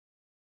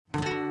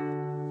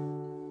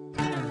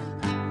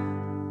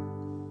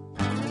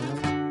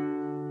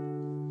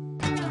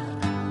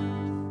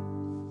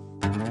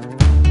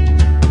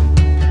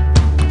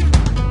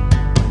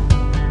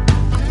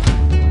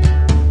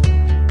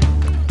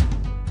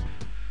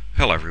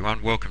Hello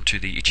everyone, welcome to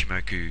the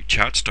Ichimoku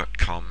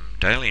charts.com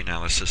daily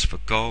analysis for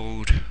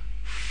gold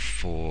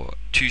for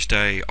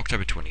Tuesday,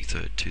 October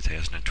 23rd,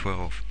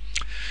 2012.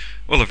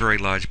 Well, a very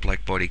large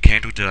black body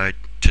candle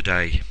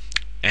today,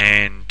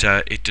 and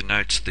it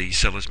denotes the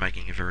sellers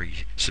making a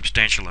very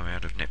substantial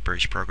amount of net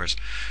bearish progress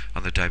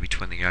on the day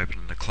between the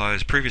open and the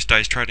close. Previous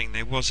day's trading,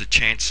 there was a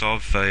chance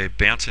of a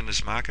bounce in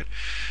this market.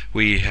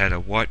 We had a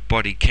white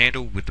body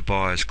candle with the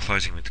buyers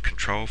closing with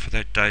control for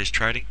that day's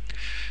trading.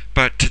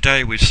 But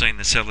today we've seen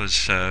the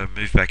sellers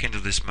move back into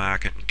this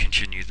market and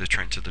continue the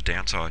trend to the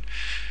downside.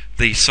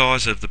 The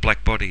size of the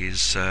black body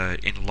is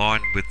in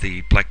line with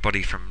the black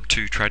body from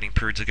 2 trading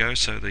periods ago,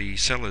 so the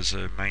sellers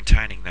are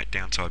maintaining that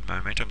downside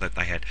momentum that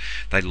they had.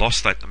 They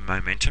lost that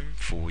momentum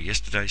for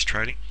yesterday's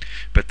trading,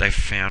 but they've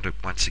found it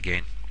once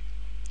again.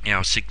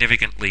 Now,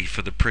 significantly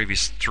for the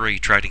previous 3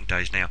 trading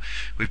days now,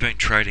 we've been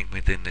trading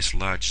within this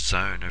large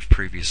zone of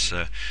previous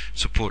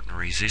support and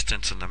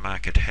resistance, and the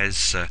market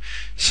has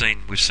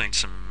we've seen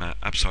some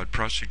upside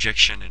price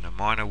rejection in a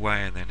minor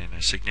way and then in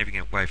a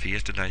significant way for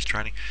yesterday's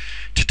trading.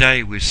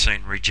 Today we've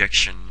seen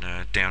rejection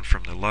down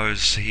from the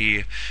lows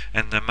here,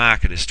 and the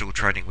market is still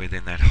trading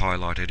within that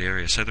highlighted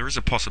area. So there is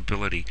a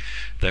possibility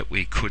that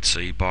we could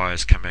see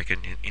buyers come back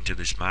into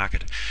this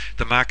market.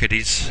 The market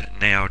is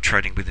now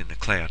trading within the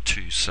cloud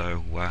too,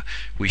 so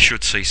we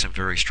should see some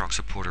very strong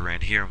support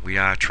around here, and we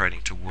are trading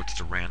towards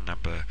the round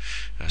number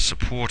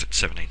support at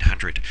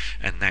 1700,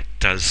 and that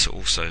does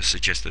also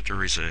suggest that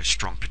there is a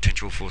strong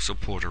potential for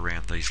support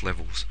around these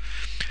levels.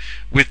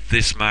 With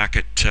this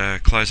market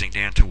closing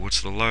down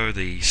towards the low,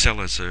 the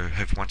sellers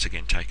have once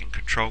again taken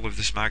control of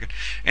this market,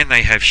 and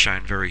they have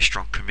shown very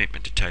strong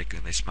commitment to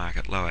taking this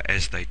market lower,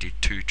 as they did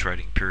 2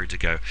 trading periods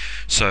ago.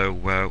 So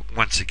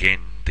once again,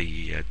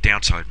 the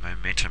downside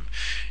momentum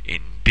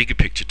in bigger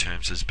picture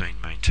terms has been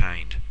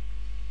maintained.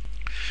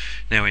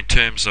 Now, in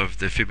terms of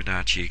the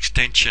Fibonacci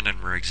extension,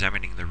 and we're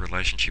examining the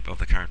relationship of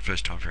the current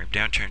first time frame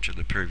downturn to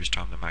the previous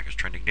time the market is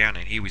trending down,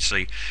 and here we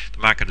see the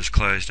market is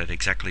closed at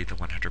exactly the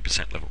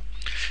 100% level,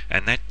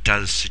 and that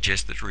does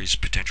suggest that there is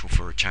potential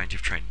for a change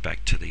of trend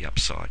back to the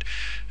upside,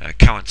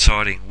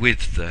 coinciding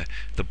with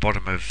the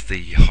bottom of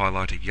the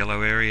highlighted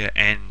yellow area,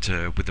 and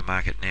with the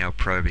market now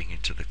probing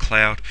into the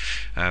cloud,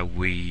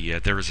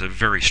 there is a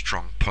very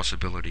strong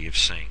possibility of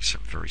seeing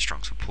some very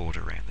strong support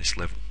around this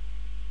level.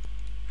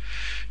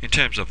 In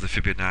terms of the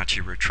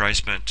Fibonacci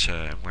retracement,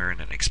 we're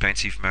in an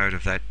expansive mode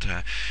of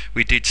that.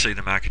 We did see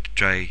the market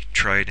today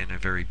trade in a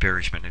very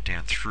bearish manner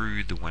down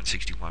through the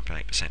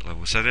 161.8%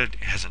 level, so that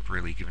hasn't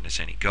really given us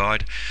any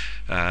guide.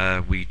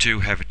 We do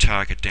have a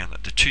target down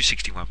at the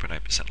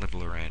 261.8%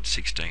 level around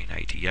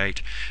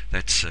 1688.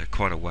 That's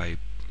quite a way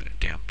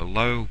down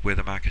below where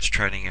the market's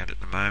trading at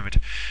the moment,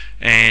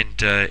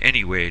 and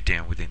anywhere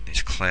down within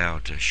this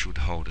cloud should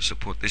hold a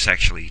support. This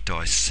actually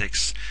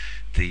dissects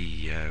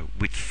the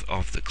width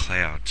of the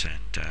clouds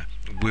and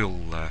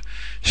will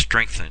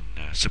strengthen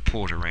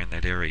support around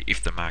that area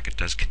if the market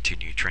does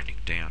continue trending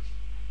down.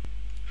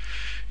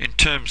 In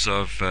terms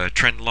of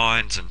trend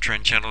lines and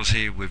trend channels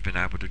here, we've been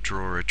able to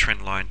draw a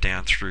trend line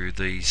down through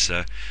these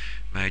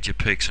major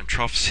peaks and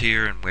troughs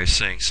here, and we're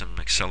seeing some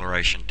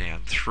acceleration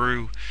down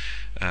through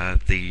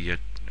the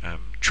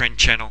trend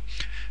channel.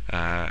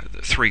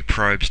 3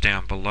 probes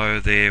down below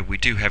there. We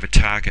do have a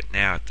target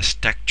now at the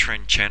stacked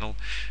trend channel,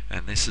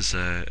 and this is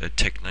a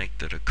technique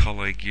that a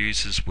colleague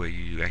uses where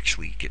you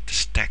actually get to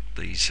stack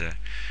these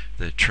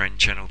the trend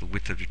channel, the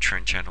width of the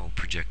trend channel,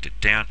 project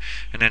it down,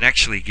 and it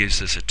actually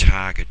gives us a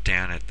target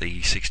down at the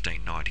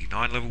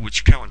 1699 level,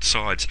 which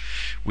coincides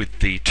with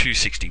the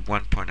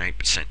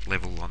 261.8%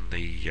 level on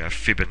the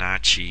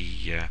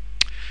Fibonacci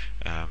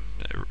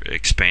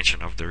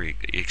expansion of the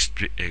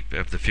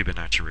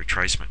Fibonacci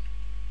retracement.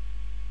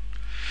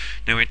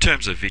 Now, in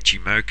terms of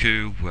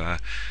Ichimoku,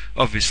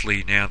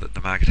 obviously now that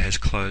the market has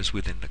closed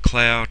within the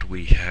cloud,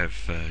 we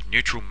have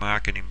neutral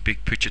market in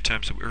big picture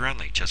terms, that we're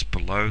only just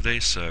below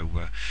there,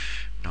 so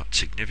not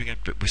significant,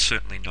 but we're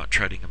certainly not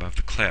trading above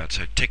the cloud,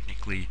 so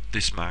technically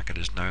this market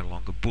is no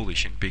longer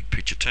bullish in big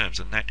picture terms,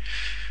 and that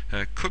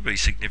could be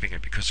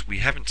significant because we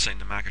haven't seen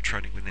the market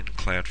trading within the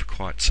cloud for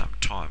quite some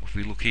time. If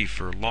we look here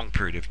for a long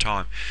period of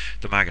time,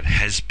 the market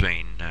has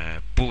been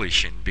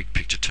bullish in big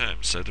picture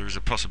terms, so there is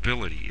a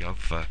possibility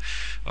of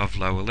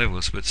lower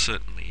levels, but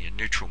certainly a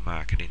neutral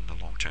market in the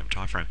long-term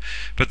time frame.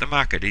 But the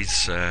market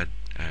is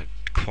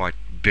quite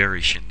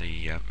bearish in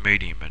the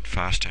medium and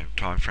fast-term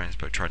time frames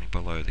by trading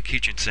below the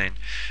Kijun-sen,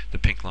 the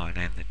pink line,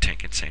 and the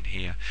Tenkan-sen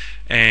here.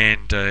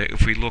 And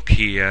if we look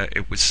here,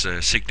 it was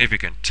a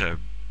significant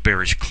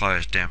bearish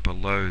close down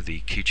below the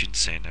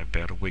Kijun-sen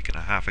about a week and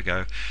a half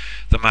ago.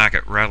 The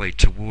market rallied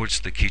towards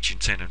the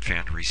Kijun-sen and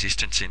found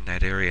resistance in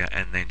that area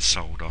and then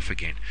sold off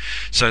again.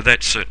 So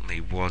that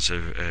certainly was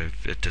a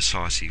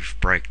decisive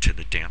break to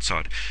the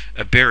downside.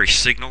 A bearish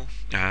signal,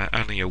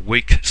 only a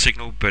weak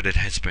signal, but it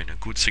has been a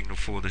good signal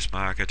for this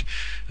market.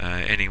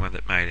 Anyone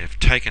that may have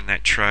taken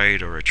that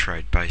trade, or a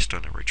trade based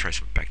on a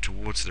retracement back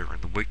towards there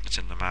and the weakness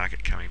in the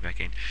market coming back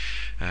in,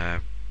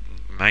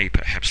 may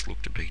perhaps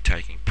look to be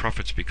taking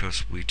profits,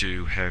 because we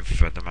do have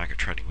the market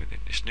trading within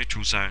this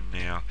neutral zone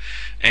now,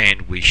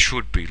 and we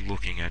should be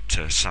looking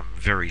at some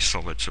very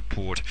solid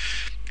support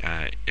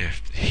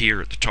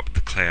here at the top of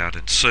the cloud,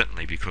 and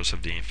certainly because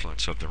of the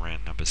influence of the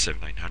round number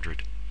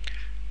 1700.